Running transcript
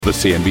The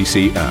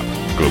CNBC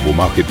app. Global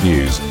market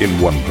news in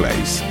one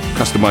place.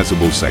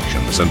 Customizable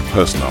sections and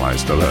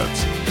personalized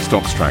alerts.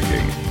 Stocks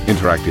tracking,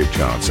 interactive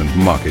charts and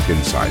market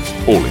insights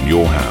all in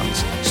your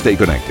hands. Stay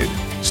connected.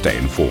 Stay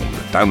informed.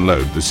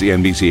 Download the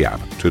CNBC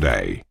app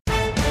today.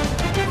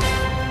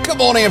 Good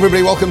morning,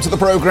 everybody. Welcome to the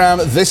program.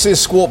 This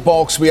is Squawk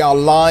Box. We are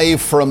live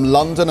from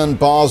London and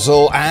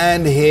Basel,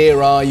 and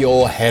here are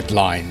your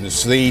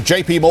headlines. The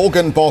JP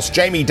Morgan boss,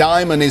 Jamie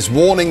Dimon, is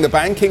warning the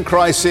banking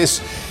crisis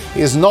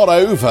is not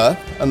over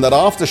and that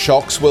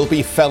aftershocks will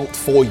be felt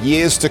for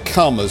years to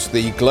come as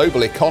the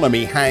global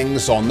economy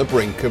hangs on the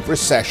brink of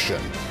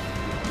recession.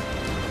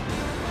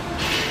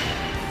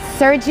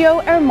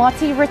 Sergio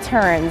Ermotti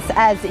returns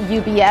as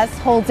UBS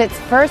holds its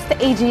first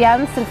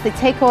AGM since the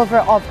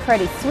takeover of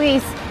Credit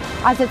Suisse,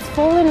 as its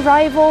fallen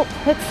rival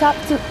puts up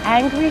to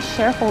angry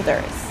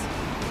shareholders.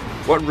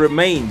 What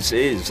remains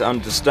is,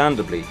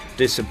 understandably,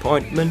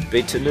 disappointment,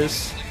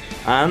 bitterness,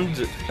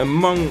 and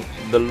among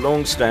the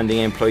long-standing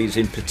employees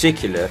in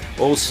particular,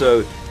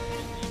 also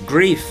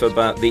grief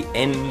about the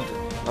end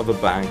of a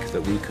bank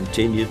that we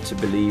continued to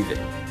believe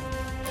in.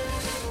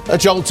 A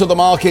jolt to the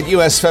market.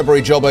 US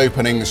February job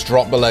openings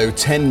dropped below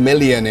 10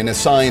 million in a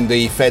sign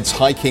the Fed's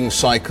hiking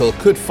cycle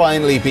could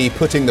finally be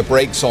putting the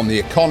brakes on the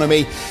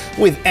economy,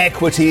 with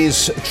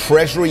equities,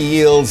 treasury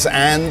yields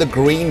and the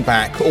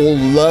greenback all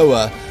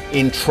lower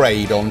in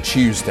trade on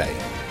Tuesday.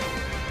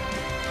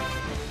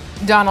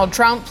 Donald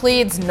Trump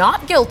pleads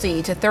not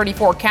guilty to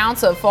 34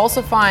 counts of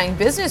falsifying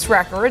business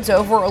records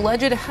over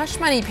alleged hush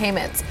money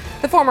payments.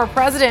 The former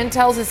president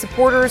tells his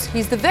supporters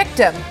he's the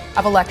victim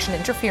of election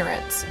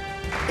interference.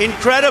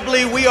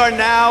 Incredibly, we are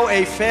now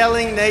a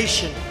failing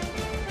nation.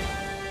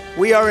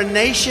 We are a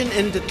nation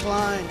in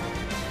decline.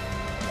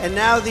 And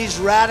now these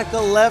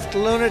radical left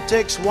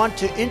lunatics want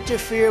to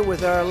interfere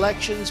with our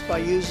elections by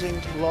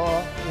using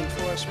law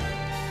enforcement.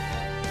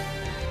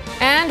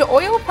 And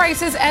oil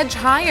prices edge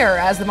higher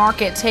as the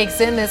market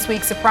takes in this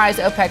week's surprise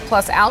OPEC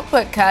Plus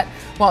output cut,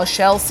 while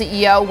Shell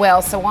CEO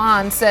Wael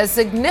Sawan says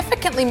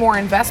significantly more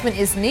investment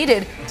is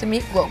needed to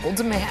meet global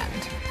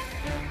demand.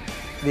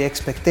 The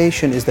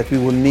expectation is that we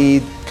will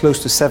need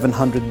close to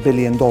 $700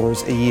 billion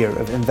a year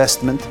of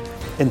investment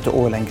into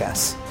oil and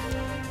gas.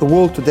 The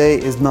world today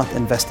is not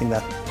investing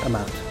that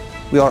amount.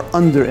 We are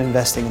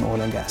under-investing in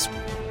oil and gas.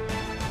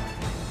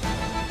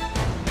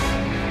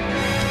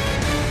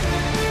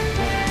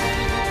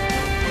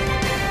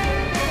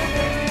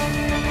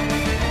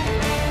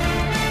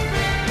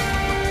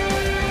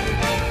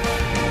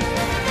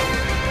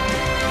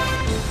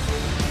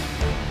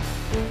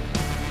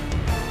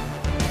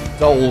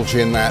 Indulge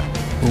in that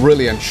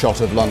brilliant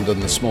shot of London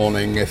this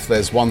morning. If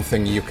there's one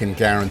thing you can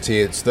guarantee,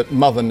 it's that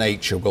Mother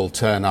Nature will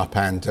turn up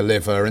and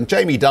deliver. And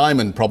Jamie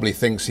Dimon probably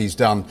thinks he's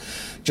done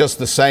just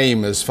the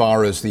same as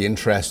far as the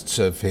interests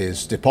of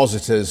his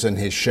depositors and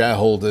his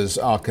shareholders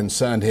are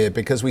concerned here,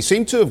 because we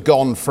seem to have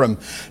gone from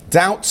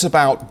doubts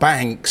about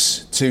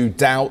banks to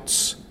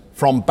doubts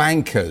from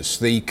bankers.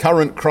 The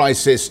current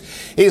crisis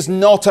is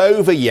not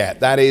over yet.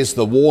 That is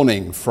the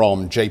warning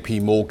from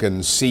JP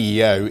Morgan's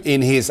CEO.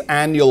 In his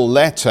annual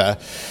letter,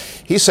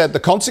 he said the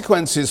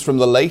consequences from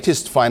the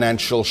latest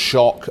financial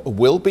shock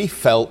will be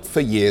felt for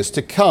years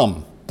to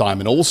come.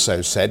 Dimon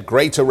also said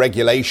greater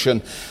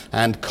regulation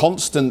and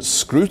constant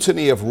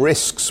scrutiny of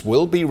risks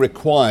will be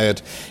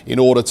required in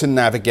order to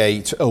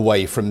navigate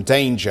away from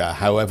danger.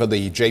 However,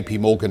 the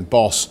JP Morgan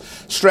boss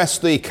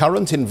stressed the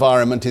current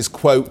environment is,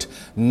 quote,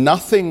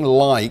 nothing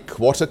like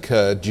what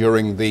occurred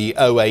during the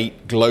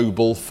 2008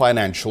 global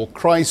financial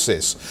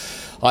crisis.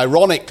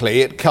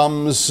 Ironically, it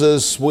comes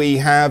as we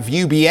have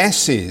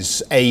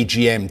UBS's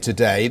AGM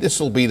today. This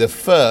will be the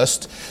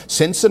first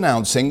since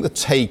announcing the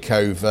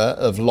takeover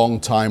of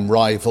longtime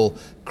rival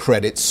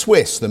Credit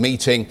Suisse. The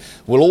meeting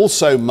will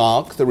also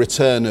mark the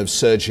return of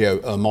Sergio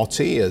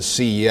Ermotti as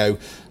CEO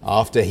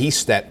after he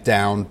stepped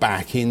down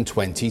back in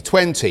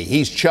 2020.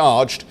 He's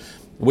charged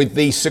with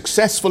the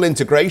successful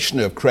integration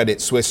of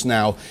Credit Suisse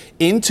now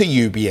into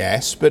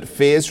UBS, but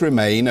fears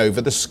remain over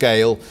the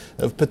scale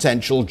of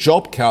potential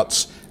job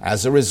cuts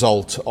as a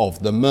result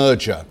of the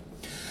merger.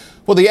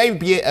 Well, the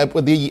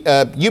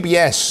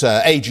UBS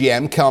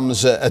AGM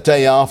comes a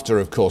day after,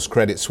 of course,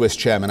 Credit Suisse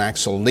chairman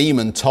Axel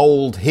Lehmann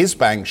told his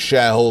bank's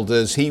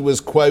shareholders he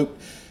was, quote,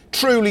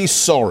 truly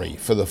sorry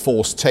for the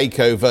forced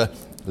takeover.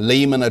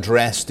 Lehmann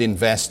addressed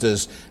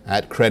investors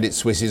at Credit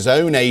Suisse's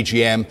own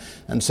AGM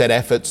and said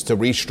efforts to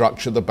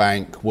restructure the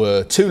bank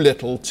were too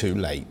little, too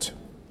late.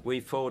 We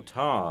fought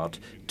hard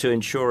to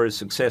ensure a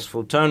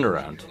successful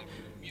turnaround.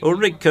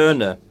 Ulrich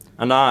Körner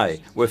and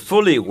I were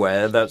fully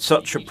aware that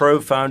such a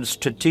profound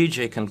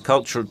strategic and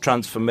cultural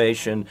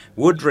transformation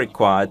would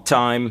require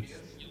time,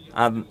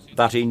 and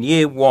that in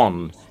year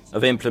one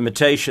of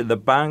implementation the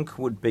bank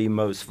would be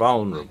most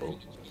vulnerable.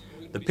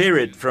 The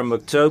period from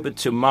October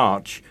to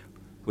March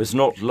was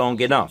not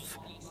long enough.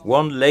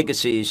 One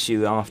legacy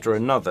issue after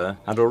another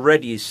had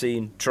already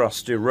seen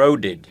trust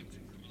eroded,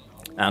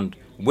 and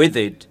with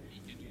it,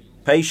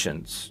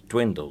 patience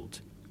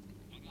dwindled.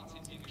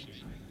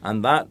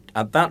 And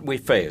at that we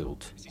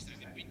failed.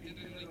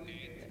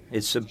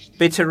 It's a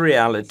bitter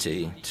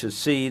reality to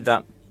see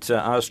that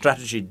our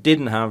strategy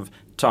didn't have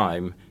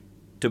time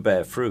to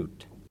bear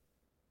fruit.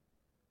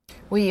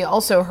 We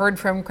also heard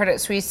from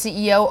Credit Suisse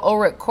CEO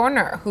Ulrich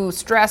Körner, who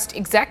stressed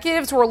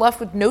executives were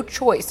left with no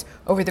choice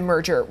over the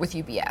merger with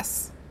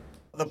UBS.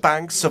 The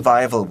bank's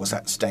survival was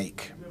at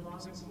stake,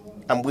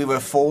 and we were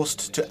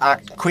forced to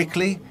act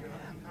quickly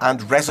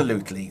and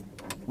resolutely.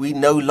 We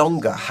no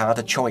longer had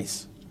a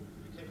choice.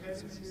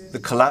 The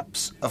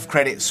collapse of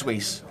Credit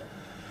Suisse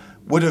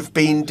would have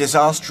been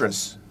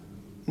disastrous,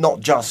 not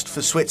just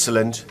for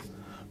Switzerland,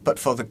 but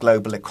for the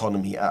global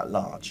economy at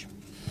large.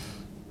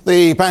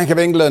 The Bank of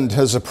England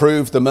has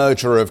approved the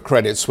merger of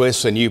Credit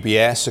Suisse and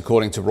UBS.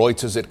 According to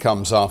Reuters, it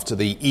comes after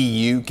the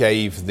EU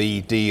gave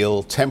the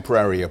deal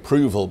temporary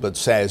approval, but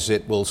says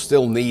it will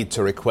still need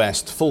to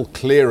request full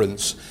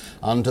clearance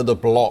under the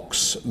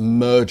bloc's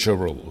merger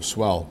rules.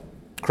 Well,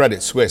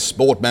 Credit Suisse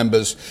board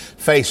members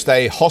faced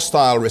a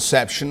hostile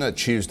reception at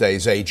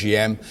Tuesday's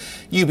AGM.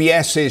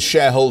 UBS's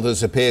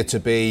shareholders appear to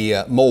be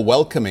more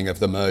welcoming of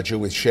the merger,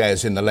 with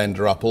shares in the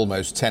lender up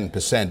almost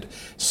 10%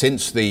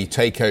 since the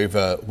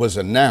takeover was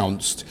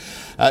announced.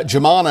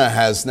 Germana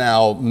has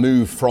now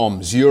moved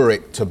from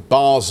Zurich to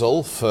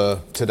Basel for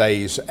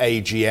today's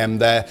AGM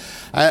there.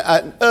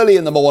 Early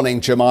in the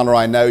morning, Germana,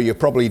 I know you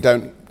probably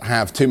don't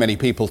have too many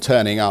people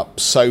turning up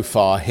so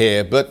far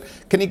here, but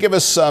can you give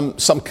us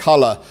some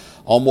colour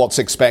on what's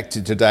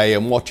expected today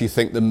and what you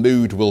think the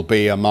mood will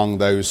be among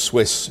those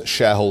Swiss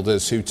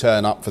shareholders who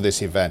turn up for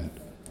this event?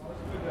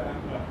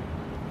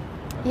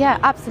 Yeah,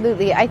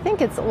 absolutely. I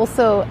think it's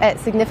also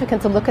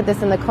significant to look at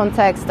this in the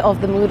context of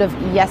the mood of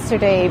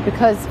yesterday,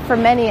 because for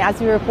many,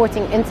 as we were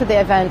reporting into the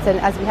event and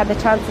as we had the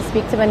chance to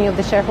speak to many of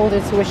the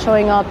shareholders who were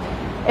showing up,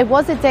 it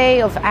was a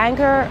day of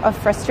anger, of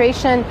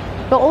frustration,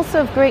 but also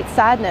of great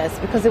sadness,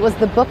 because it was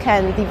the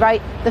bookend,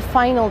 the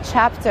final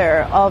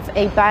chapter of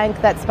a bank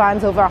that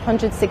spans over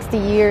 160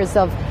 years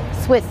of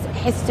Swiss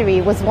history,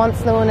 was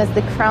once known as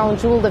the crown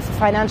jewel of the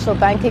financial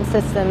banking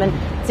system. And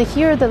to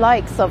hear the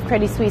likes of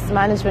Credit Suisse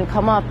management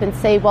come up and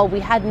say, well,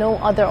 we had no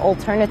other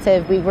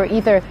alternative, we were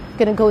either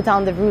going to go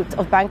down the route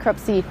of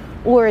bankruptcy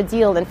or a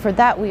deal, and for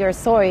that we are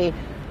sorry,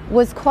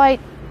 was quite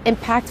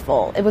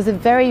impactful. It was a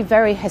very,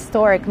 very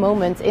historic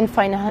moment in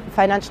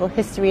financial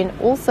history, and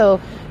also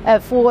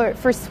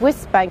for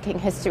Swiss banking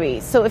history.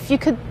 So if you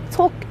could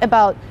talk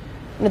about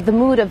the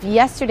mood of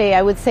yesterday,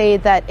 I would say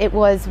that it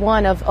was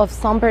one of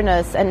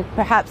somberness and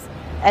perhaps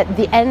at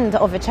the end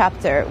of a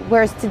chapter,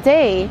 whereas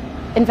today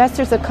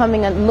investors are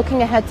coming and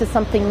looking ahead to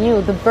something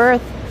new, the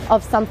birth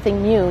of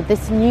something new,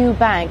 this new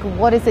bank.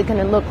 What is it going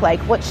to look like?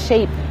 What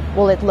shape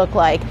will it look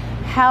like?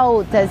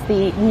 How does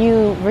the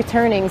new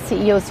returning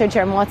CEO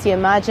Sergio Ermotti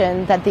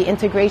imagine that the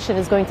integration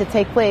is going to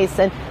take place?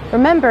 And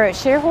remember,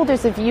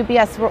 shareholders of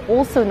UBS were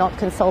also not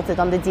consulted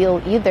on the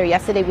deal either.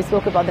 Yesterday we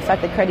spoke about the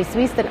fact that Credit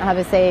Suisse didn't have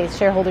a say,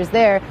 shareholders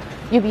there.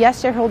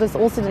 UBS shareholders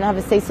also didn't have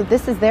a say, so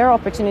this is their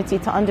opportunity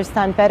to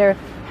understand better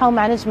how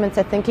management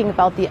are thinking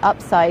about the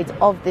upside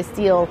of this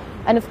deal.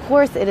 And of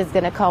course it is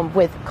going to come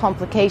with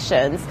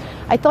complications.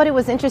 I thought it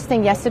was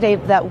interesting yesterday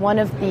that one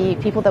of the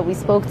people that we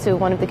spoke to,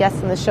 one of the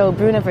guests on the show,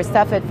 Bruno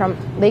Versteffet from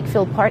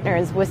Lakefield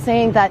Partners, was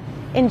saying that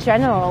in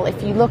general,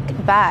 if you look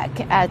back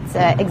at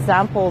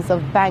examples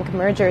of bank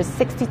mergers,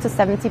 60 to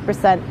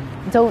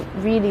 70% don't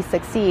really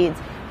succeed.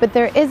 But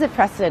there is a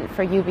precedent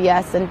for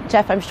UBS, and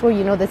Jeff, I'm sure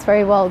you know this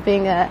very well,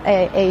 being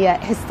a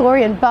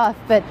historian buff,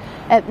 but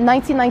at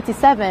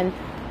 1997,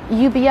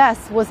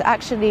 UBS was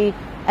actually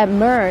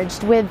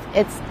merged with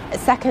its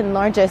second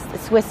largest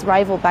Swiss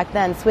rival back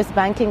then, Swiss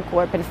Banking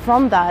Corp, and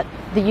from that,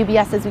 the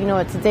UBS as we know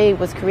it today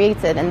was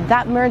created. And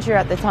that merger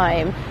at the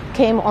time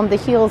came on the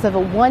heels of a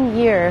 1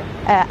 year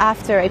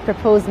after a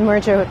proposed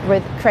merger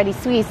with Credit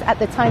Suisse. At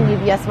the time,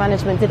 UBS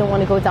management didn't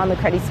want to go down the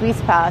Credit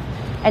Suisse path.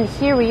 And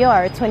here we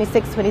are,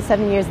 26,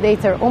 27 years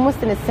later,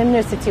 almost in a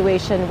similar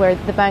situation where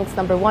the bank's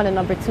number one and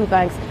number two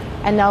banks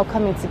are now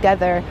coming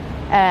together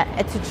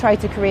to try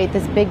to create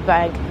this big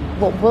bank,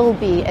 what will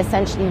be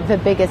essentially the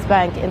biggest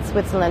bank in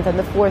Switzerland and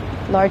the fourth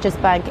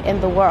largest bank in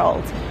the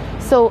world.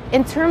 So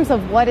in terms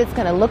of what it's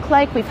going to look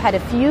like, we've had a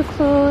few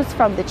clues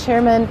from the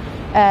chairman,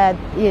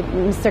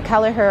 Mr.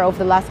 Kelleher, over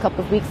the last couple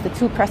of weeks, the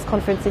two press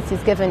conferences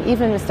he's given,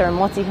 even Mr.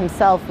 Ermotti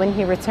himself, when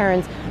he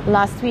returned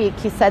last week,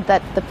 he said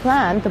that the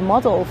plan, the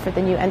model for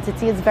the new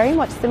entity is very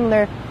much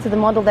similar to the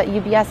model that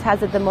UBS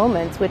has at the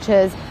moment, which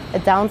is a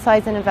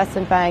downsized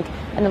investment bank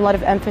and a lot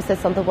of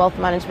emphasis on the wealth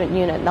management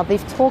unit. Now,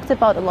 they've talked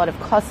about a lot of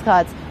cost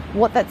cuts,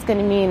 what that's going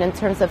to mean in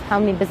terms of how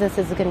many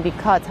businesses are going to be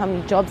cut, how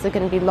many jobs are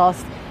going to be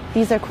lost.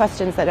 These are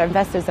questions that our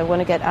investors are going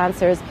to get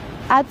answers.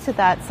 Add to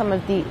that some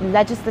of the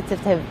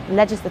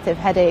legislative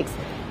headaches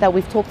that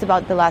we've talked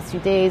about the last few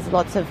days.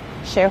 Lots of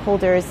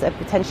shareholders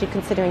potentially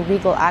considering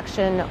legal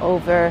action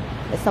over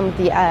some of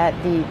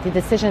the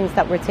decisions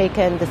that were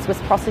taken. The Swiss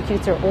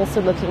prosecutor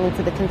also looking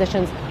into the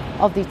conditions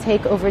of the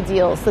takeover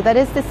deal. So that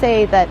is to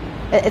say that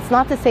it's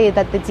not to say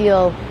that the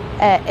deal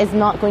is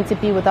not going to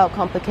be without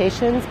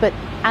complications, but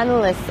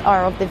analysts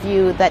are of the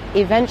view that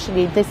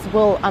eventually this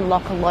will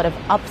unlock a lot of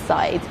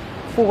upside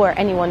for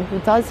anyone who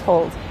does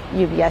hold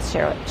UBS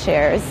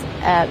shares,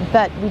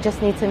 but we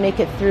just need to make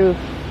it through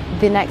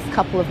the next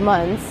couple of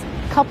months.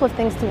 Couple of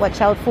things to watch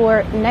out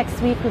for.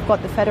 Next week we've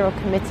got the Federal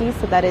Committee,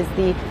 so that is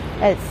the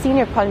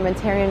senior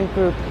parliamentarian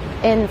group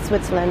in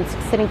Switzerland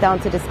sitting down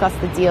to discuss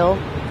the deal.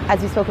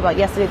 As we spoke about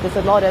yesterday, there's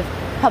a lot of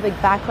public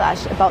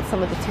backlash about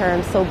some of the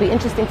terms, so it'll be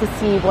interesting to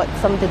see what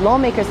some of the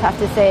lawmakers have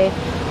to say.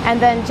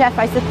 And then, Jeff,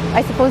 I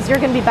suppose you're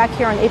going to be back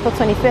here on April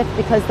 25th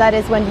because that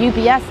is when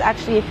UBS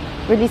actually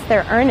released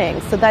their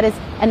earnings. So that is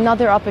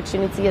another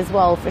opportunity as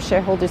well for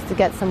shareholders to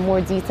get some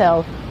more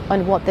detail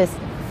on what this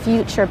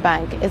future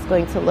bank is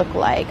going to look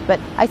like. But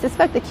I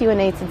suspect the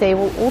Q&A today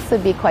will also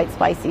be quite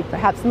spicy,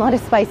 perhaps not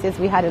as spicy as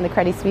we had in the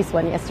Credit Suisse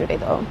one yesterday,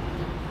 though.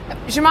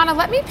 Jumana,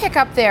 let me pick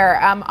up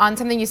there on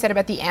something you said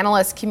about the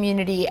analyst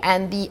community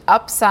and the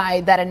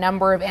upside that a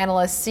number of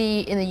analysts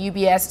see in the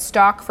UBS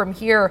stock from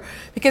here.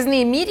 Because in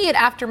the immediate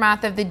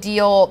aftermath of the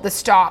deal, the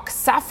stock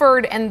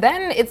suffered, and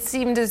then it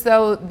seemed as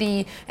though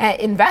the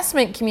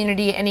investment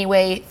community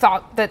anyway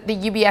thought that the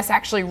UBS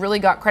actually really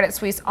got Credit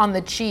Suisse on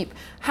the cheap.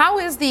 How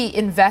is the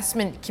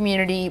investment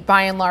community,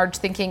 by and large,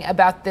 thinking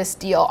about this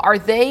deal? Are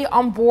they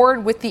on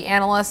board with the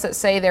analysts that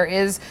say there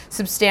is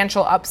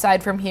substantial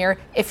upside from here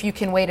if you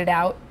can wait it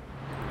out?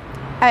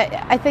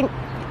 I think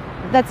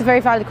that's a very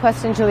valid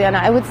question, Juliana.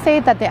 I would say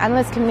that the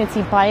analyst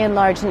community, by and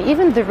large, and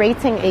even the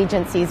rating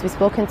agencies, we've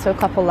spoken to a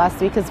couple last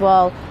week as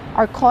well,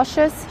 are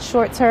cautious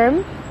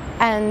short-term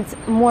and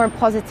more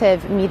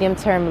positive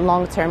medium-term,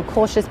 long-term.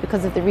 Cautious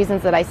because of the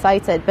reasons that I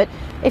cited. But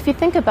if you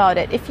think about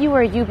it, if you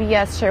were a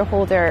UBS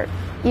shareholder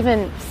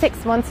even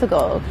 6 months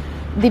ago,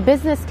 the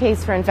business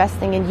case for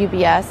investing in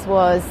UBS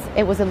was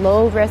it was a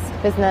low-risk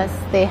business.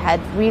 They had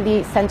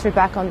really centered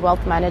back on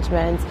wealth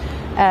management.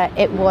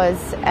 It was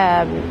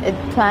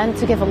planned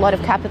to give a lot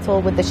of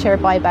capital with the share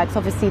buybacks.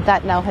 Obviously,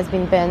 that now has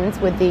been binned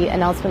with the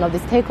announcement of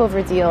this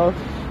takeover deal.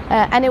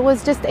 And it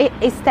was just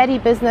a steady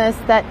business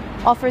that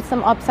offered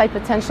some upside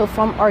potential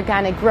from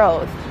organic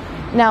growth.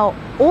 Now,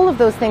 all of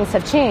those things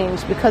have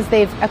changed because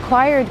they've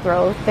acquired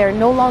growth. They're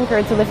no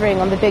longer delivering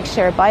on the big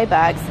share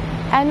buybacks.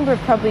 And we're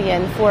probably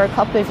in for a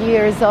couple of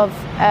years of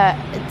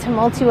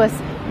tumultuous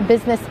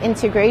business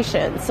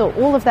integration. So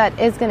all of that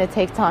is going to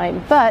take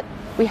time. But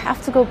we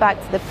have to go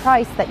back to the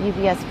price that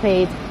UBS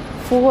paid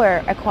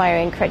for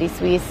acquiring Credit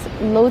Suisse.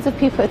 Loads of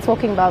people are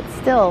talking about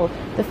still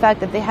the fact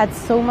that they had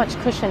so much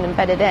cushion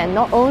embedded in.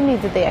 Not only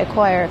did they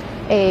acquire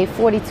a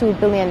 42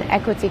 billion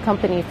equity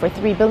company for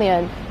 3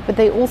 billion, but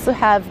they also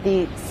have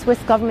the Swiss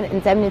government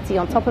indemnity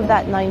on top of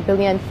that 9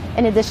 billion,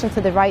 in addition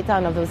to the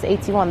write-down of those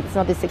 81. It's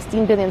another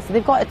 16 billion. So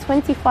they've got a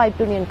 25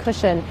 billion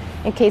cushion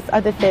in case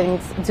other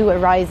things do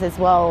arise as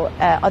well,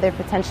 other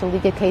potential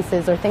legal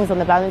cases or things on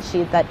the balance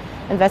sheet that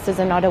investors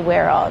are not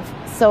aware of.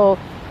 So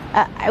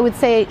I would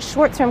say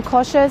short-term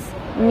cautious,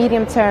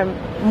 medium-term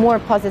more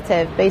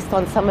positive based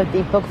on some of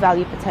the book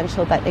value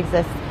potential that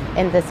exists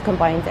in this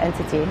combined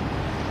entity.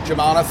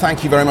 Jumana,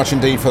 thank you very much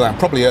indeed for that.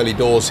 Probably early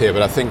doors here,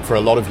 but I think for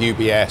a lot of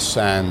UBS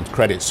and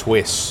Credit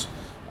Suisse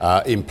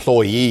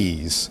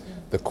employees,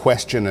 the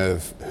question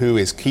of who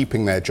is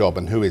keeping their job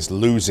and who is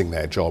losing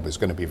their job is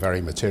going to be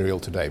very material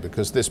today,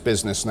 because this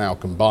business now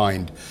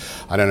combined,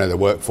 I don't know, the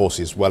workforce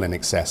is well in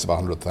excess of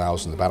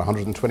 100,000, about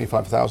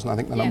 125,000 I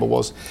think the number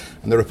was.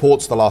 And the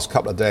reports the last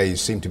couple of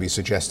days seem to be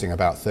suggesting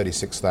about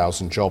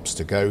 36,000 jobs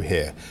to go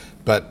here.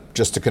 But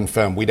just to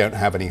confirm, we don't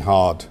have any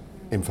hard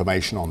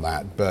information on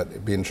that, but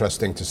it'd be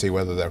interesting to see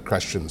whether there are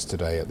questions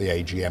today at the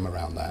AGM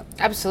around that.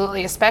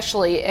 Absolutely,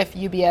 especially if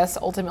UBS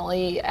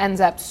ultimately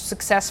ends up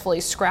successfully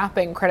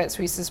scrapping Credit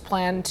Suisse's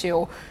plan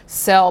to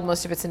sell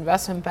most of its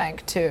investment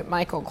bank to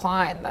Michael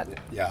Klein.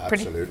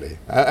 Absolutely.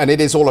 And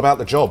it is all about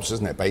the jobs,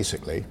 isn't it,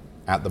 basically,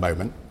 at the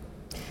moment?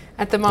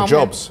 At the moment. The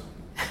jobs.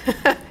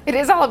 It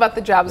is all about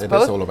the jobs,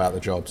 both. It is all about the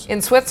jobs.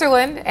 In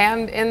Switzerland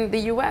and in the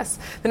U.S.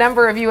 The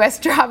number of U.S.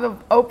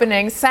 job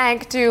openings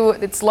sank to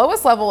its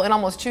lowest level in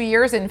almost 2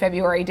 years in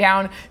February,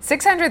 down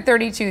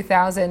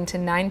 632,000 to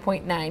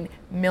 9.9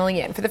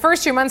 million. For the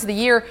first 2 months of the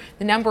year,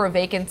 the number of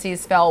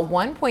vacancies fell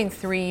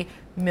 1.3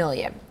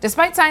 million.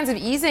 Despite signs of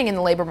easing in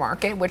the labor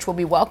market, which will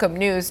be welcome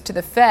news to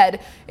the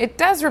Fed, it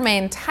does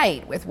remain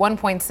tight with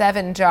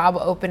 1.7 job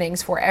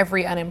openings for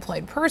every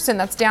unemployed person.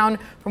 That's down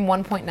from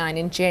 1.9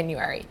 in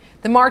January.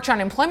 The March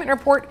unemployment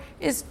report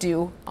is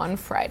due on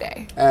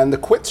Friday. And the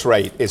quits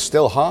rate is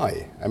still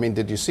high. I mean,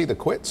 did you see the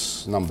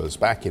quits numbers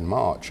back in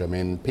March? I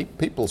mean,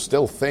 people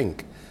still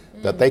think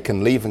that they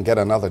can leave and get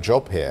another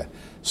job here.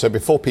 So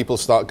before people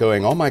start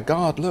going, oh my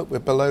God, look, we're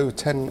below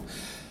 10...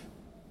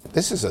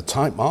 This is a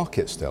tight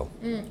market still.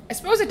 I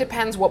suppose it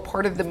depends what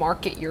part of the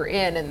market you're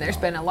in, and there's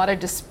been a lot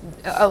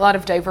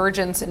of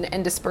divergence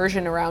and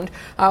dispersion around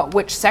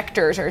which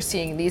sectors are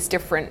seeing these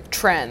different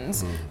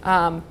trends.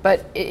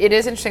 But it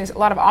is interesting. A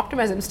lot of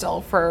optimism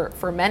still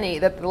for many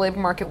that the labor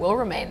market will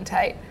remain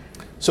tight.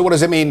 So what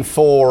does it mean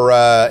for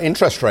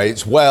interest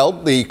rates? Well,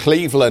 the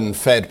Cleveland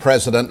Fed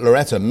President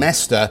Loretta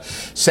Mester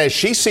says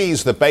she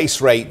sees the base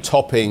rate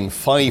topping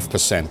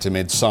 5%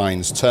 amid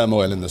signs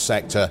turmoil in the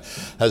sector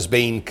has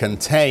been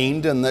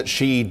contained, and that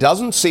she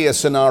doesn't see a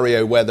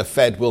scenario where the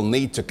Fed will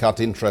need to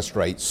cut interest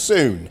rates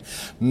soon.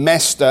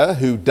 Mester,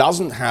 who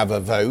doesn't have a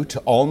vote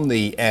on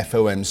the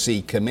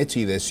FOMC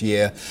committee this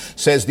year,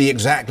 says the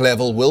exact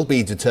level will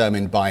be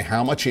determined by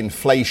how much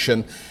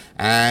inflation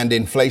and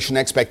inflation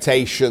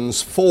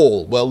expectations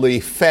fall. Well,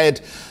 the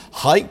Fed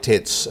hiked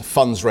its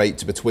funds rate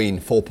to between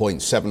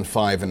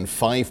 4.75 and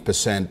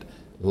 5%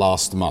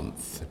 last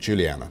month.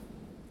 Juliana.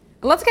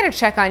 Let's get a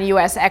check on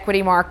U.S.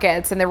 equity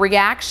markets and the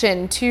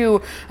reaction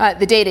to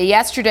the data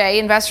yesterday.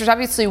 Investors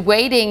obviously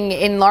waiting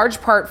in large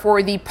part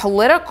for the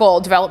political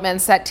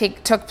developments that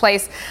took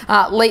place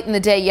late in the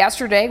day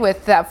yesterday,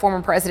 with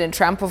former President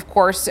Trump, of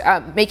course,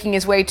 making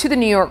his way to the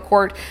New York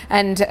court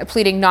and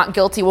pleading not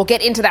guilty. We'll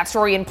get into that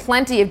story in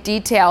plenty of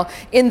detail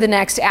in the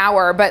next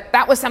hour. But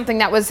that was something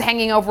that was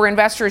hanging over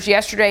investors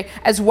yesterday,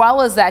 as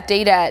well as that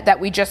data that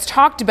we just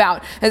talked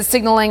about, as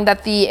signaling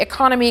that the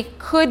economy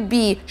could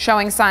be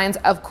showing signs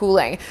of cooling.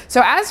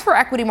 So as for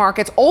equity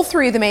markets, all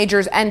three of the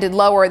majors ended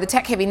lower. The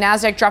tech-heavy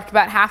Nasdaq dropped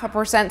about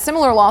 0.5%.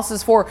 Similar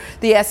losses for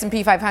the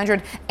S&P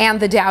 500 and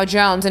the Dow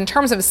Jones. In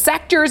terms of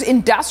sectors,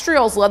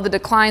 industrials led the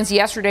declines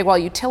yesterday, while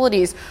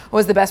utilities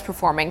was the best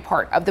performing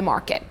part of the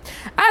market.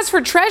 As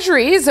for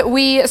treasuries,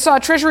 we saw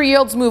treasury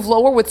yields move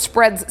lower, with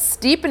spreads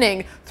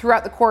steepening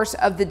throughout the course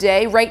of the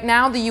day. Right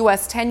now, the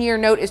U.S. 10-year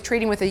note is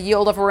trading with a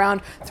yield of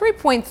around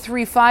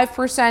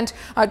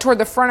 3.35%. Toward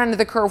the front end of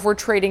the curve, we're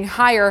trading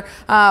higher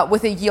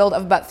with a yield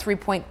of about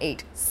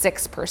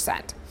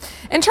 3.86%.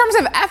 In terms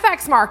of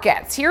FX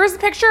markets, here's the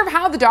picture of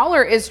how the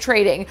dollar is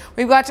trading.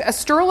 We've got a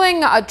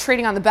sterling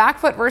trading on the back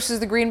foot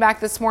versus the greenback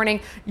this morning.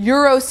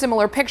 Euro,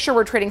 similar picture.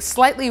 We're trading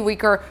slightly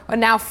weaker, but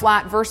now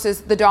flat versus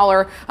the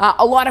dollar.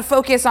 A lot of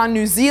focus on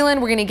New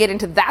Zealand. We're going to get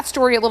into that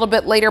story a little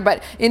bit later.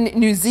 But in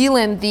New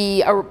Zealand,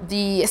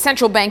 the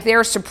central bank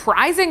there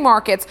surprising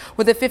markets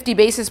with a 50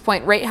 basis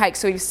point rate hike.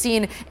 So we've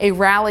seen a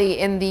rally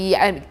in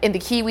the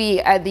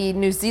Kiwi, the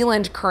New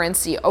Zealand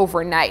currency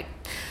overnight.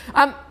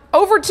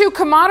 Over to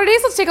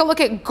commodities, let's take a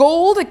look at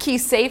gold, a key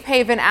safe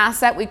haven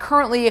asset. We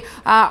currently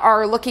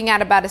are looking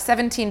at about a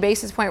 17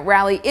 basis point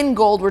rally in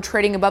gold. We're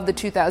trading above the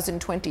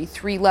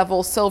 2023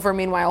 level. Silver,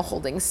 meanwhile,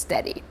 holding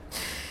steady.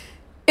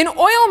 In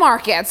oil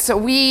markets,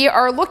 we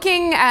are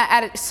looking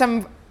at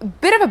some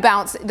bit of a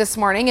bounce this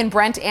morning in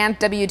Brent and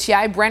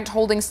WTI. Brent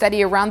holding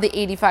steady around the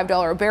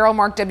 $85 a barrel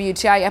mark.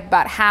 WTI up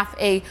about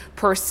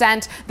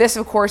 0.5%. This,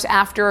 of course,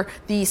 after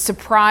the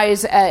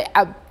surprise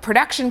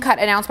production cut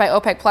announced by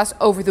OPEC Plus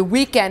over the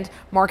weekend.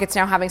 Markets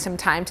now having some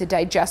time to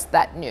digest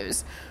that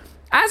news.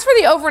 As for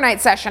the overnight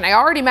session, I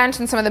already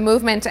mentioned some of the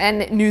movement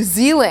in New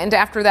Zealand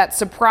after that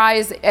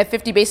surprise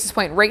 50 basis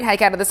point rate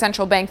hike out of the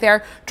central bank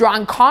there,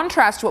 drawing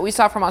contrast to what we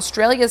saw from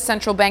Australia's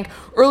central bank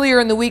earlier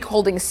in the week,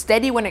 holding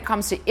steady when it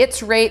comes to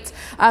its rates.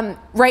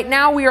 Right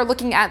now, we are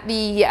looking at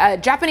the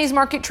Japanese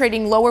market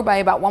trading lower by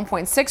about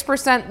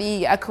 1.6%,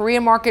 the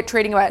Korean market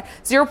trading about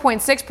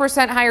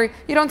 0.6% higher.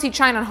 You don't see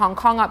China and Hong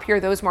Kong up here.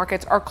 Those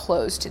markets are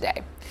closed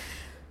today.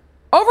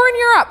 Over in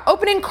Europe,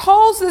 opening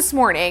calls this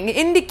morning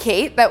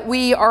indicate that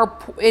we are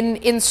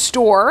in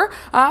store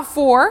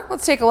for,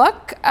 let's take a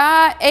look,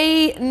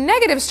 a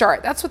negative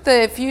start. That's what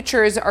the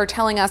futures are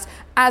telling us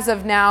as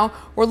of now.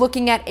 We're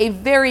looking at a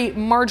very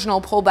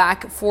marginal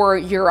pullback for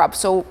Europe.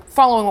 So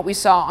following what we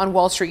saw on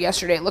Wall Street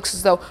yesterday, it looks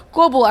as though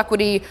global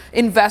equity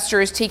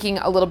investors taking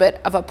a little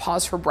bit of a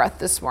pause for breath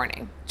this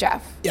morning.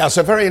 Jeff? Yeah,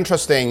 so very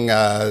interesting,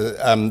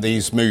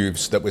 these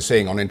moves that we're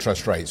seeing on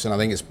interest rates. And I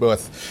think it's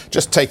worth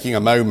just taking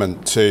a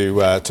moment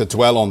to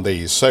dwell on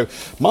these. So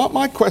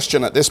my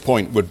question at this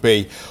point would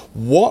be,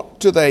 what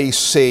do they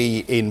see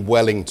in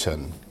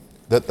Wellington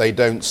that they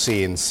don't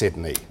see in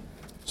Sydney?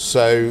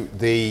 So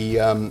the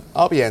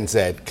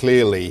RBNZ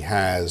clearly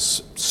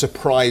has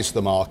surprised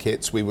the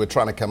markets. We were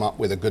trying to come up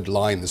with a good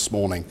line this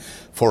morning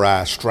for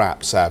our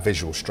straps, our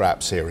visual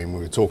straps here, and we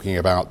were talking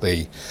about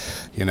the,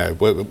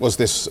 was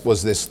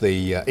this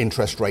the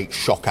interest rate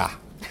shocker,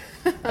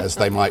 as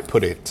they might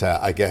put it,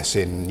 I guess,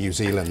 in New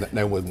Zealand, that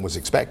no one was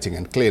expecting,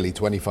 and clearly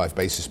 25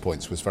 basis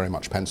points was very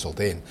much penciled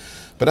in.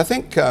 But I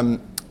think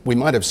we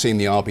might have seen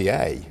the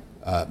RBA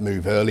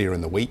move earlier in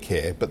the week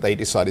here, but they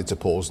decided to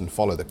pause and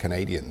follow the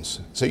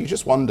Canadians. So you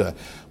just wonder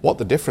what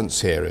the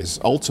difference here is.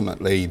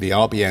 Ultimately, the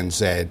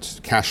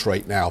RBNZ cash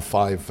rate now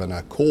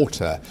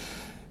 5.25.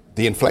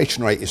 The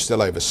inflation rate is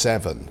still over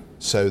 7.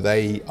 So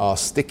they are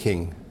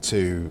sticking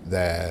to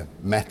their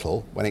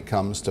mettle when it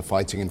comes to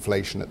fighting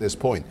inflation at this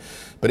point.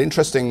 But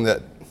interesting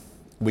that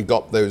we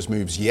got those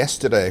moves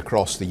yesterday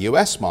across the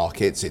US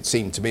markets. It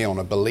seemed to me on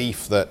a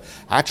belief that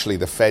actually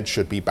the Fed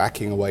should be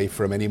backing away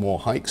from any more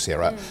hikes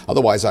here.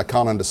 Otherwise, I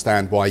can't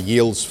understand why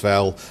yields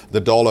fell, the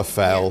dollar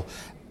fell,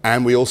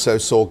 and we also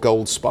saw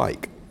gold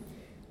spike.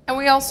 And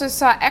we also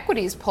saw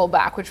equities pull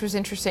back, which was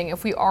interesting.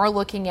 If we are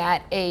looking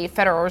at a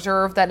Federal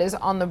Reserve that is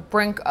on the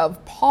brink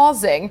of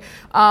pausing,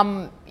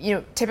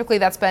 typically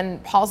that's been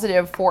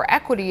positive for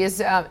equities,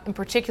 in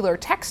particular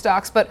tech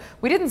stocks, but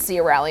we didn't see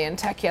a rally in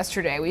tech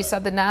yesterday. We saw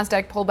the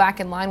Nasdaq pull back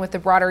in line with the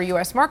broader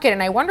U.S. market,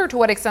 and I wonder to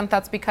what extent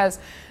that's because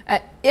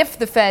if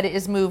the Fed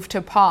is moved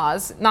to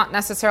pause, not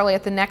necessarily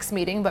at the next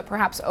meeting, but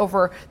perhaps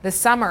over the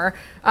summer,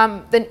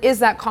 then is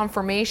that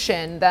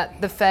confirmation that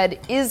the Fed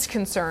is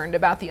concerned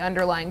about the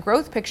underlying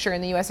growth picture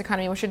in the U.S.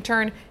 economy, which in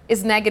turn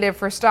is negative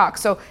for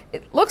stocks. So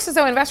it looks as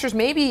though investors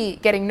may be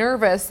getting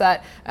nervous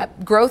that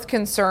growth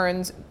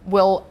concerns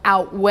will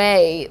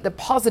outweigh the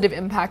positive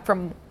impact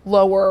from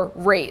lower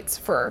rates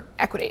for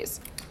equities.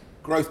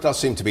 Growth does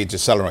seem to be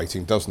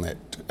decelerating, doesn't it?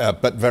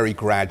 But very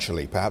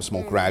gradually, perhaps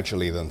more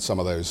gradually than some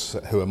of those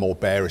who are more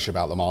bearish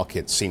about the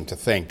market seem to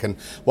think. And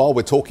while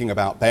we're talking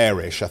about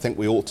bearish, I think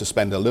we ought to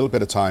spend a little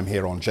bit of time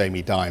here on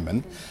Jamie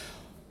Dimon.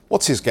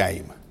 What's his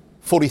game?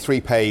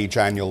 43-page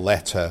annual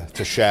letter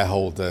to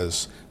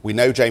shareholders. We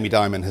know Jamie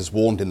Dimon has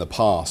warned in the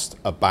past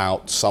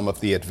about some of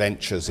the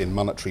adventures in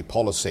monetary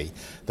policy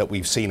that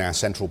we've seen our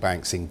central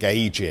banks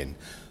engage in.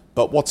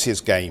 But what's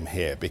his game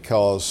here?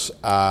 Because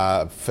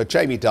for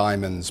Jamie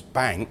Dimon's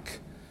bank,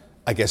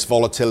 I guess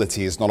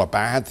volatility is not a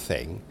bad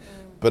thing,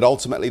 but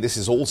ultimately this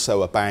is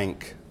also a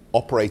bank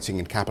operating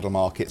in capital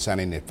markets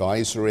and in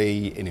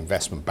advisory, in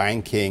investment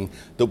banking,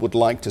 that would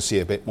like to see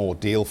a bit more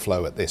deal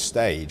flow at this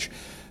stage.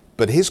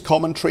 But his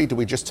commentary, do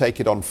we just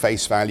take it on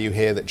face value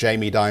here that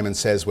Jamie Dimon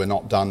says we're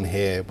not done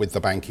here with the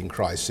banking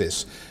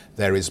crisis?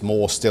 There is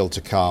more still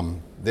to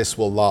come. This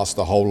will last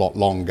a whole lot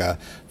longer.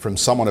 From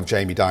someone of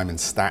Jamie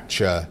Dimon's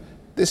stature,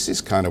 this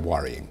is kind of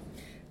worrying.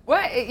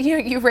 Well,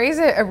 you raise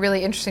a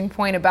really interesting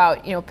point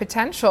about,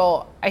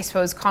 potential, I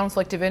suppose,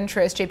 conflict of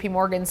interest. JP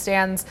Morgan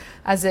stands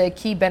as a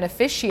key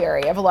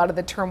beneficiary of a lot of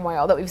the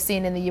turmoil that we've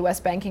seen in the U.S.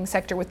 banking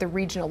sector with the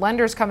regional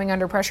lenders coming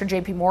under pressure.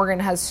 JP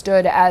Morgan has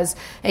stood as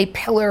a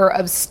pillar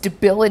of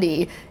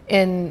stability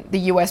in the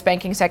U.S.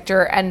 banking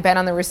sector and been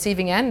on the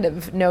receiving end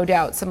of, no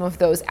doubt, some of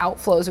those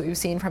outflows that we've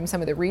seen from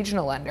some of the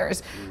regional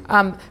lenders.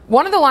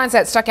 One of the lines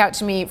that stuck out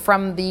to me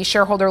from the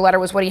shareholder letter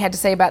was what he had to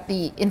say about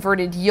the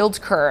inverted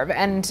yield curve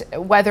and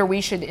whether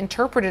we should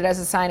interpret it as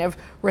a sign of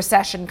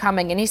recession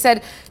coming. And he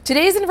said,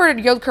 today's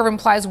inverted yield curve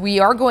implies we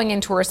are going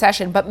into a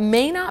recession, but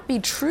may not be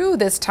true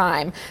this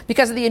time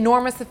because of the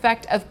enormous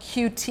effect of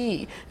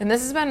QT. And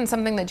this has been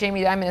something that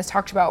Jamie Dimon has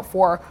talked about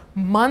for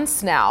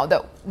months now,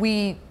 that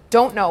we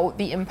don't know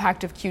the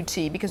impact of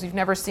QT because we've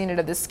never seen it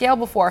at this scale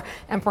before,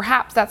 and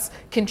perhaps that's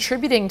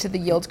contributing to the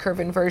yield curve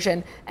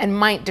inversion and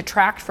might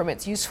detract from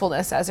its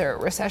usefulness as a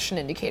recession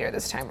indicator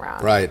this time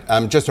around. Right.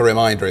 Just a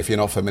reminder, if you're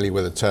not familiar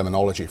with the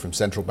terminology from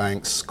central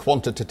banks,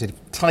 quantitative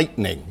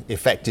tightening,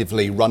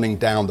 effectively running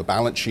down the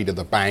balance sheet of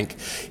the bank.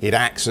 It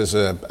acts as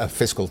a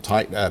fiscal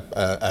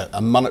a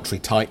monetary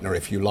tightener,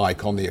 if you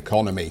like, on the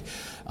economy.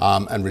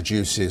 And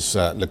reduces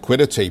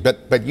liquidity.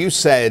 But you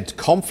said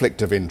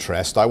conflict of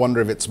interest. I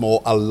wonder if it's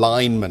more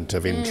alignment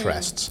of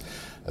interests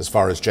as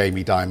far as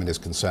Jamie Dimon is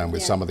concerned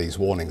with some of these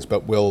warnings.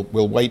 But we'll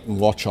wait and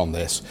watch on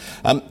this.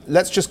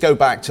 Let's just go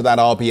back to that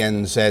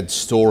RBNZ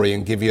story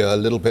and give you a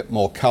little bit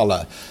more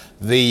colour.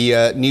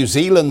 The New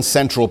Zealand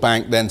central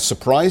bank then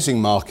surprising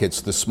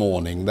markets this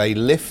morning. They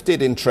lifted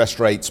interest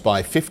rates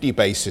by 50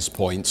 basis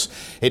points.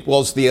 It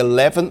was the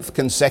 11th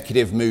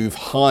consecutive move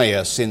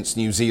higher since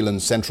New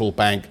Zealand's central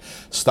bank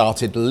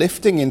started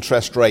lifting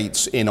interest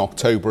rates in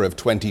October of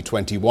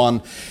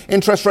 2021.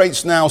 Interest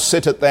rates now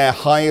sit at their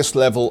highest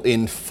level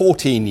in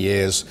 14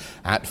 years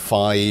at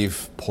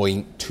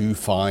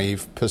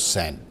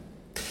 5.25%.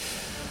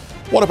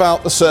 What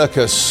about the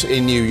circus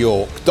in New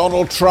York?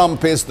 Donald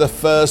Trump is the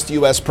first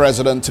US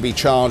president to be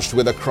charged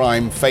with a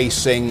crime,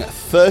 facing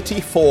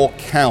 34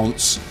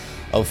 counts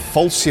of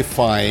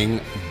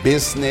falsifying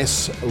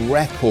business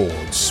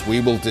records. We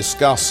will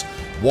discuss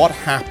what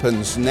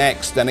happens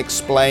next and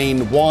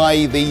explain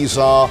why these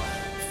are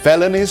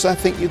felonies, I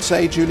think you'd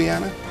say,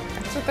 Juliana?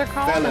 That's what they're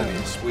calling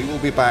felonies. We will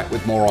be back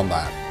with more on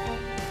that.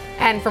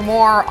 And for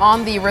more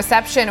on the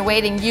reception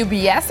awaiting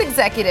UBS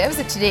executives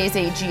at today's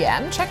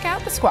AGM, check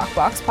out the Squawk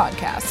Box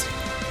podcast.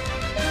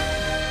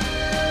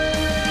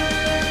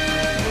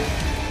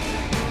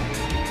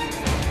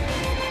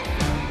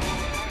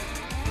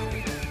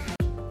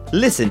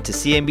 Listen to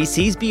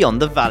CNBC's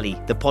Beyond the Valley,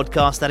 the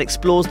podcast that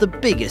explores the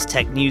biggest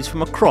tech news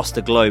from across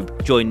the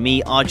globe. Join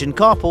me, Arjun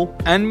Karpal.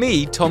 And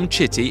me, Tom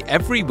Chitty,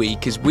 every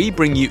week as we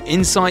bring you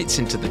insights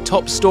into the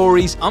top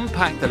stories,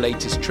 unpack the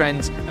latest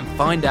trends, and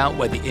find out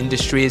where the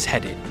industry is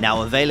headed.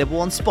 Now available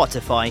on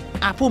Spotify,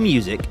 Apple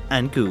Music,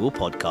 and Google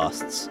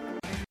Podcasts.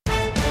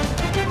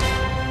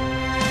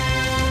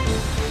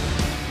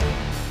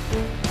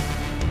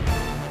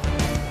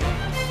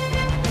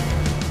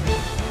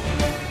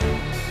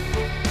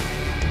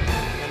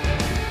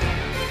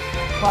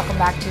 Welcome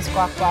back to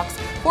Squawk Box.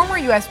 Former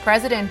U.S.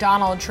 President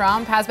Donald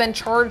Trump has been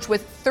charged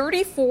with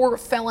 34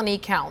 felony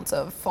counts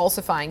of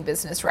falsifying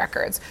business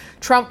records.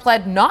 Trump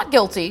pled not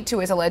guilty to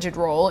his alleged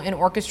role in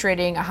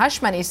orchestrating a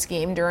hush money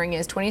scheme during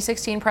his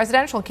 2016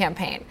 presidential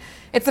campaign.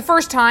 It's the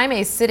first time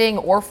a sitting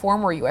or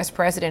former U.S.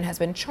 president has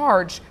been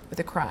charged with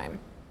a crime.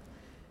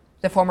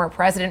 The former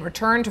president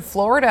returned to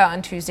Florida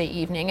on Tuesday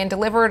evening and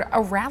delivered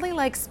a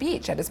rally-like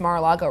speech at his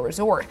Mar-a-Lago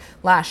resort,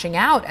 lashing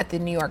out at the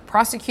New York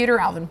prosecutor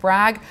Alvin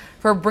Bragg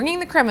for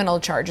bringing the criminal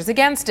charges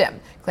against him,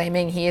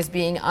 claiming he is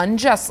being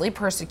unjustly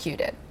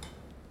persecuted.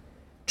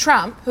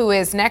 Trump, who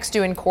is next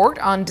due in court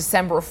on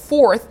December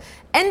 4th,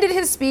 ended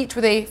his speech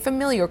with a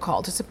familiar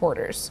call to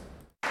supporters.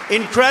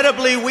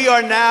 Incredibly, we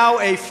are now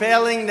a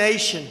failing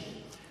nation.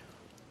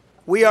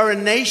 We are a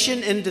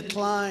nation in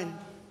decline.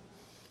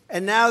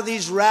 And now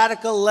these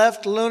radical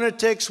left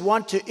lunatics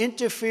want to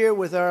interfere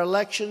with our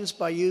elections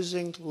by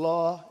using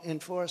law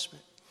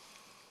enforcement.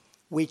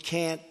 We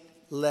can't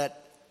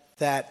let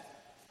that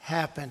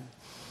happen.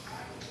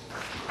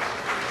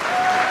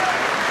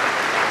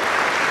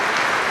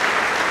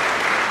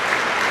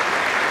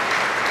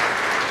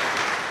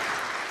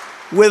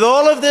 With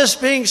all of this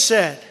being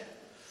said,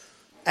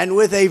 and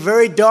with a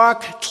very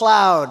dark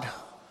cloud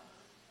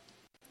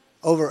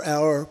over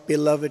our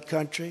beloved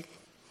country,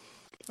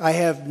 I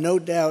have no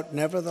doubt,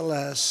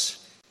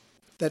 nevertheless,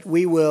 that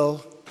we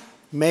will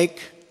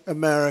make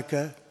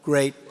America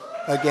great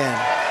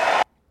again.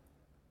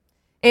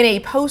 In a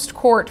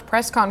post-court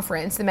press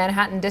conference, the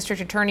Manhattan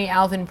District Attorney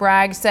Alvin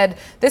Bragg said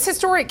this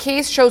historic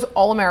case shows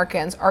all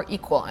Americans are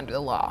equal under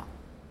the law.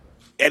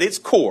 At its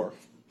core,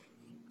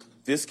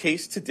 this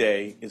case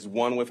today is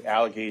one with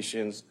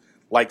allegations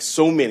like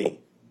so many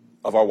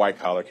of our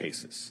white-collar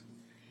cases.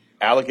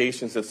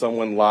 Allegations that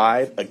someone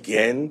lied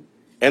again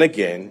and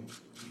again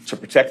to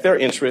protect their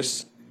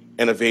interests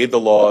and evade the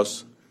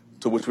laws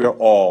to which we are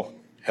all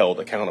held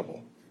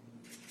accountable.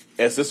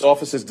 As this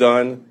office has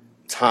done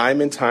time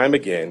and time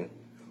again,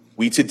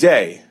 we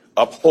today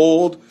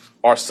uphold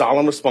our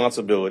solemn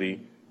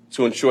responsibility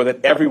to ensure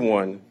that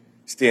everyone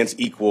stands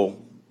equal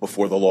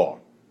before the law.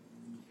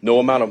 No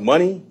amount of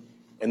money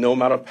and no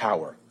amount of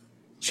power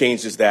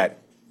changes that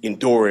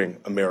enduring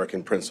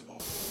American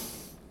principle.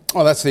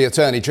 Well, that's the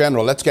Attorney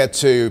General. Let's get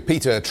to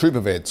Peter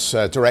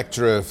Trubowitz,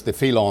 Director of the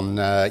Phelan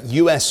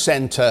US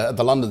Centre at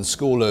the London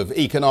School of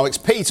Economics.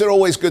 Peter,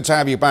 always good to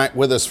have you back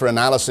with us for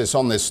analysis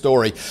on this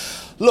story.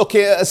 Look,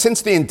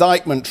 since the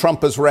indictment,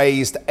 Trump has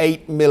raised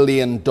 $8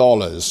 million.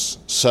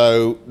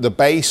 So the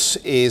base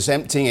is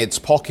emptying its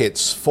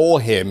pockets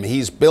for him.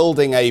 He's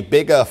building a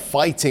bigger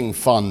fighting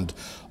fund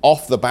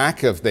off the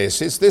back of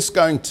this. Is this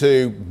going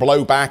to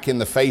blow back in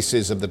the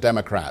faces of the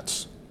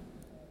Democrats?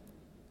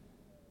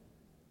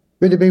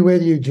 Good to be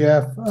with you,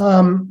 Jeff.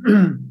 Well,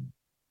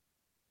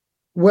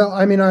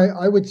 I mean,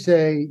 I would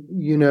say,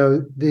 you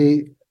know,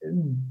 the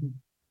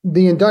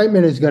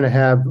indictment is going to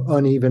have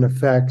uneven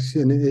effects,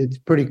 and it's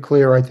pretty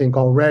clear, I think,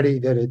 already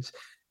that it's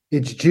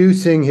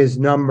juicing his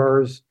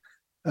numbers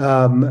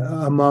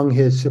among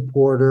his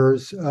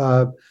supporters.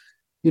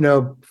 You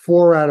know,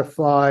 4 out of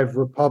 5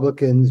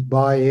 Republicans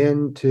buy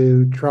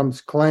into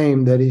Trump's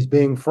claim that he's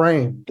being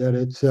framed, that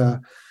it's,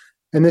 and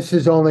this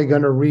is only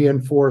going to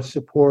reinforce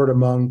support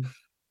among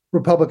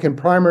Republican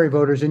primary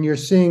voters, and you're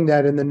seeing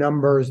that in the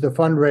numbers, the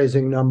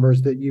fundraising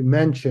numbers that you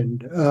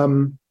mentioned.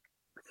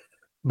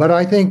 But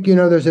I think, you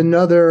know, there's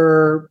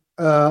another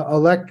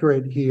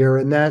electorate here,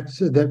 and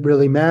that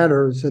really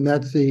matters, and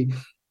that's the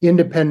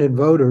independent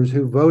voters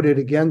who voted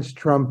against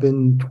Trump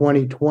in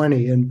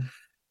 2020. And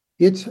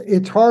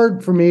it's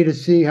hard for me to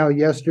see how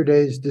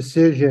yesterday's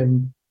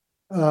decision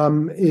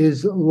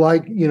is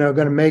like, you know,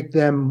 going to make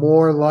them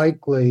more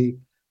likely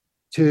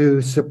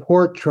to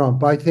support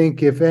Trump. I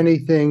think, if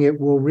anything, it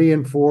will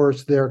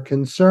reinforce their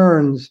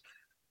concerns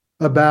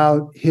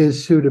about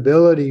his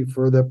suitability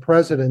for the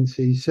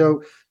presidency.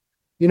 So,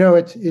 you know,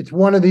 it's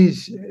one of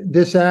these,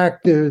 this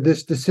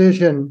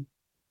decision,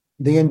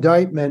 the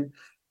indictment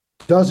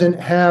doesn't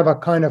have a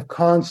kind of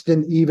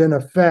constant, even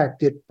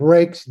effect. It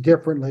breaks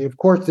differently. Of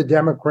course, the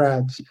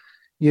Democrats,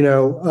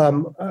 it's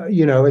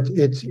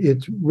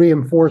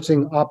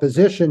reinforcing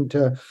opposition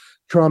to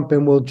Trump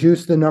and will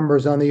juice the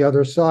numbers on the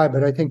other side.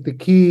 But I think the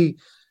key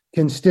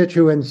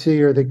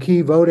constituency or the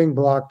key voting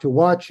bloc to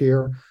watch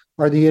here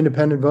are the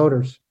independent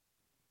voters.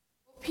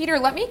 Peter,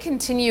 let me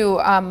continue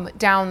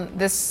down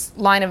this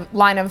line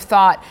of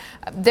thought.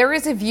 There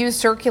is a view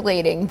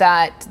circulating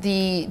that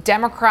the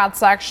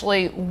Democrats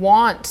actually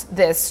want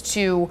this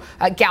to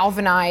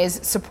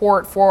galvanize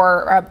support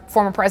for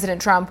former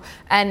President Trump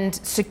and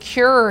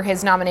secure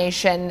his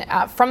nomination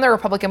from the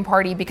Republican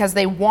Party, because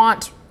they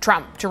want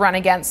Trump to run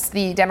against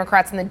the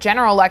Democrats in the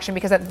general election,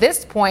 because at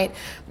this point,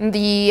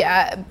 the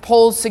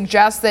polls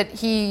suggest that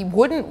he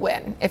wouldn't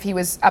win if he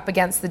was up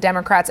against the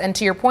Democrats. And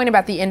to your point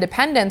about the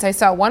independents, I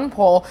saw one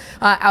poll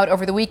out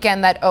over the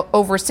weekend that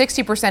over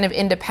 60% of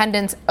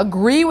independents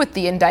agree with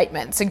the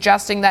indictment,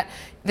 suggesting that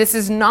this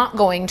is not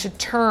going to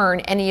turn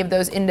any of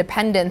those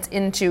independents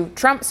into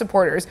Trump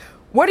supporters.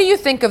 What do you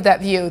think of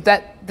that view,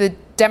 that the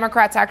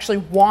Democrats actually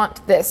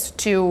want this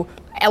to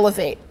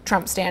elevate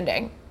Trump's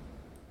standing?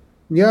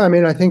 Yeah, I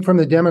mean, I think from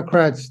the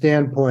Democrats'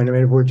 standpoint, I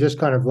mean, if we're just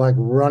kind of like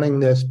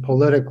running this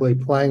politically,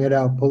 playing it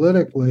out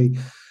politically,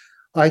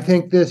 I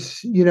think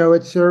this, you know,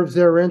 it serves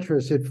their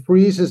interests. It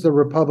freezes the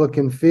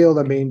Republican field.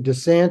 I mean,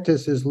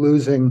 DeSantis is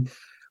losing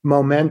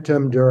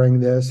momentum during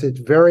this. It's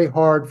very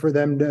hard for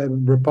them,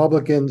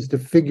 Republicans, to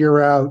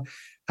figure out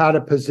how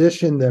to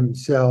position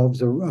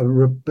themselves,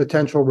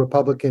 potential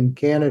Republican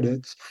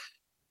candidates.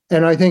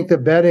 And I think the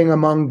betting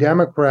among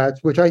Democrats,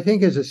 which I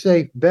think is a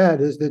safe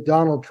bet, is that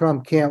Donald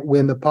Trump can't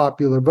win the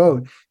popular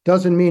vote.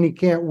 Doesn't mean he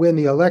can't win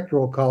the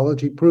Electoral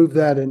College. He proved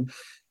that in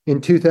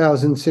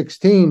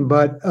 2016.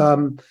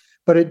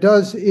 But it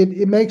does,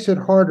 it makes it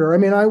harder. I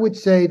mean, I would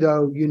say,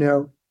 though,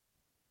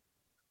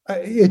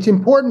 it's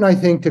important, I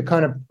think, to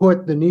kind of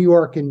put the New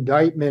York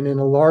indictment in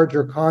a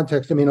larger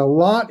context. I mean, a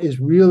lot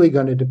is really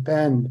going to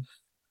depend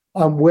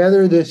on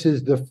whether this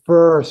is the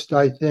first,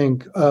 I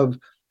think, of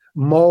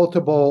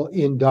multiple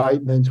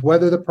indictments,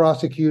 whether the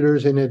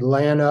prosecutors in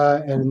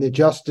Atlanta and in the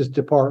Justice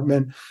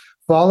Department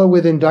follow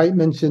with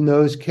indictments in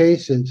those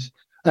cases.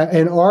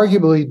 And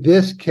arguably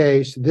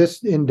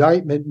this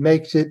indictment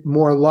makes it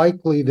more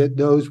likely that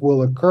those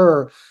will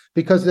occur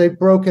because they've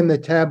broken the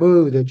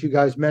taboo that you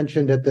guys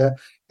mentioned at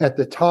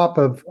the top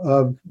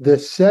of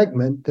this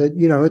segment, that,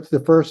 it's the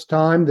first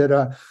time that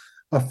a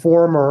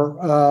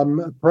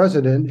former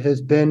president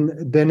has been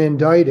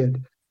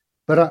indicted.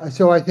 But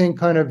so I think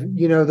kind of,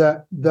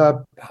 that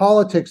the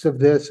politics of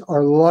this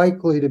are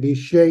likely to be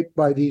shaped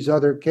by these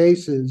other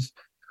cases,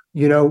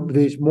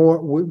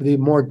 the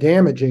more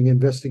damaging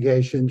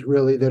investigations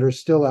really that are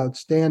still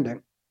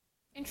outstanding.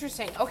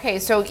 Interesting. Okay,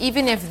 so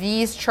even if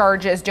these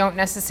charges don't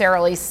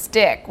necessarily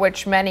stick,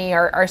 which many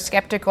are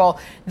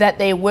skeptical that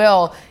they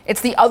will,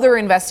 it's the other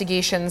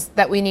investigations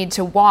that we need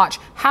to watch.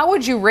 How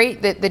would you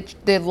rate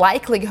the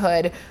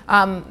likelihood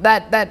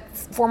that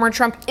former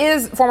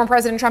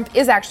President Trump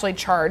is actually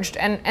charged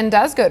and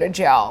does go to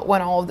jail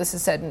when all of this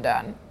is said and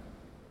done?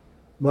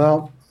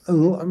 Well,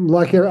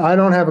 I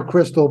don't have a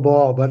crystal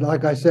ball, but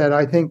like I said,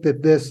 I think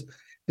that this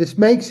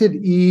makes it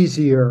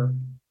easier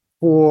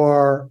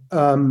for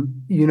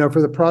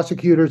for the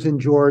prosecutors in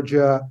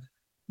Georgia,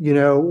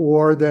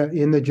 or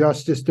in the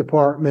Justice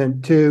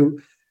Department to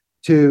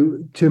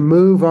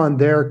move on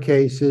their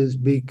cases,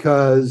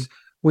 because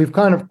we've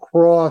kind of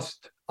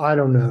crossed,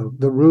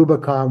 the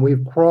Rubicon.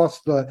 We've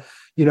crossed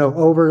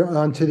over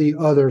onto the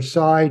other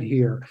side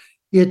here.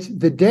 It's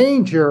the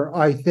danger,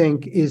 I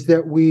think, is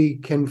that we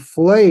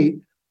conflate.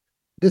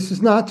 This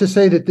is not to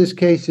say that this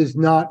case is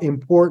not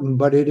important,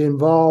 but it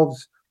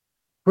involves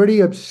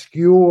pretty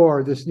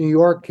obscure, this New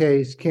York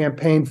case,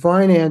 campaign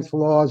finance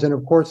laws, and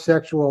of course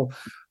sexual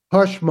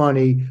hush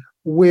money,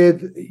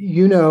 with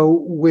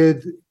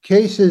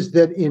cases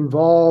that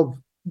involve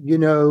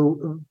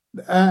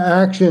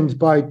actions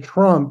by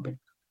Trump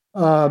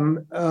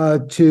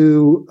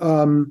to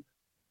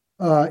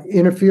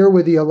interfere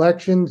with the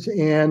elections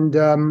and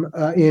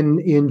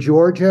in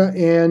Georgia,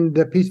 and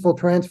the peaceful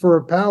transfer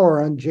of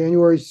power on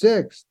January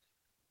 6th,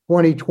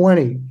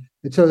 2020.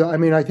 And so,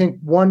 I think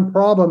one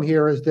problem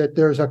here is that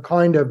there's a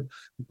kind of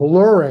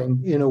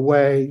blurring, in a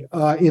way,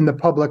 in the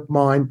public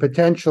mind,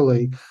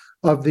 potentially,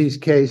 of these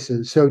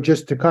cases. So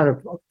just to kind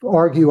of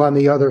argue on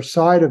the other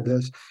side of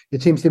this,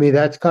 it seems to me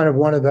that's kind of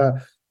one of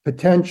the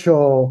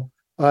potential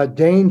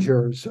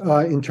dangers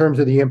in terms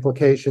of the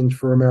implications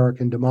for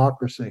American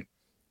democracy.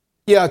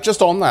 Yeah,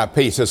 just on that,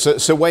 Peter.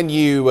 So when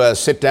you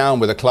sit down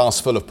with a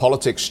class full of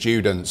politics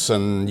students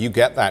and you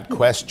get that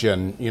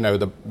question,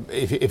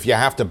 if you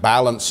have to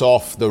balance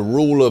off the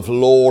rule of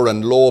law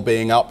and law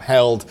being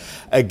upheld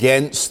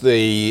against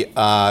the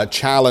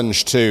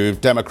challenge to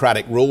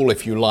democratic rule,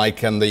 if you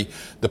like, and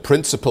the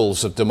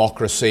principles of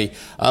democracy,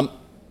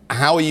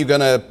 how are you going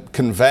to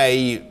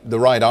convey the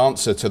right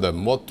answer to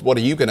them? What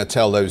are you going to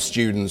tell those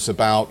students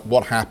about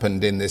what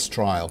happened in this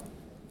trial?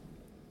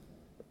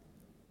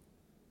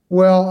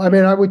 Well,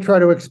 I would try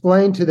to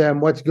explain to them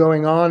what's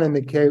going on in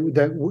the case,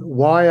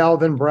 why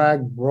Alvin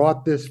Bragg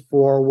brought this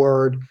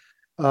forward.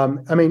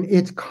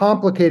 It's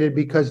complicated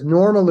because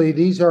normally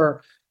these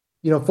are,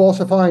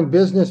 falsifying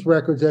business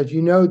records, as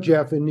you know,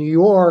 Jeff, in New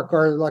York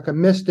are like a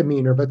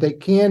misdemeanor, but they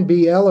can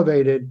be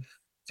elevated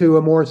to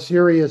a more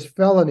serious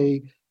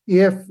felony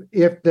if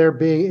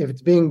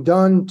it's being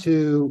done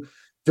to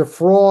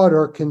defraud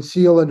or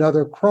conceal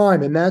another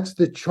crime. And that's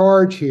the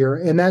charge here.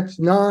 And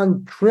that's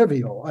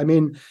non-trivial.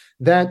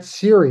 That's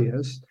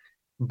serious.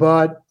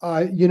 But,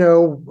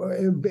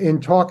 in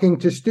talking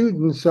to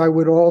students, I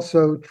would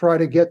also try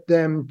to get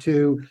them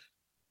to,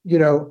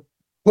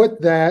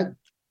 put that,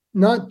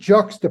 not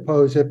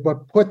juxtapose it,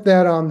 but put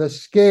that on the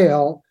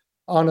scale,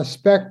 on a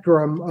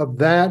spectrum of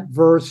that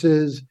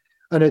versus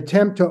an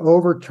attempt to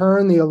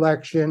overturn the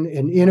election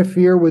and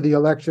interfere with the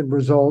election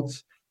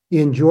results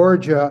in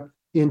Georgia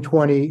in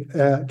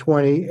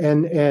 2020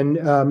 and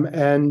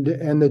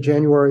the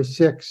January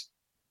 6th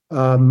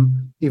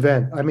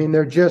event.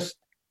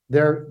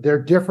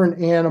 They're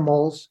different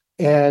animals,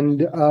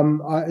 and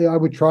I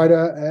would try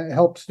to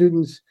help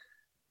students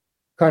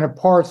kind of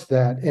parse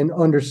that and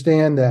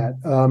understand that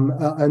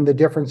and the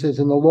differences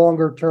in the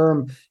longer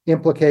term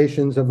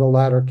implications of the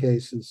latter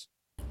cases.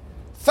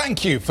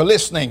 Thank you for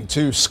listening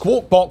to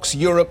Squawk Box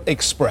Europe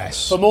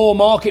Express. For more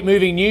market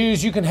moving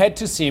news, you can head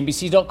to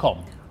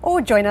CNBC.com. Or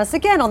join us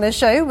again on the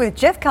show with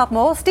Jeff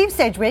Cutmore, Steve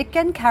Sedgwick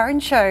and Karen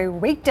Cho,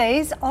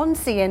 weekdays on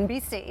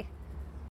CNBC.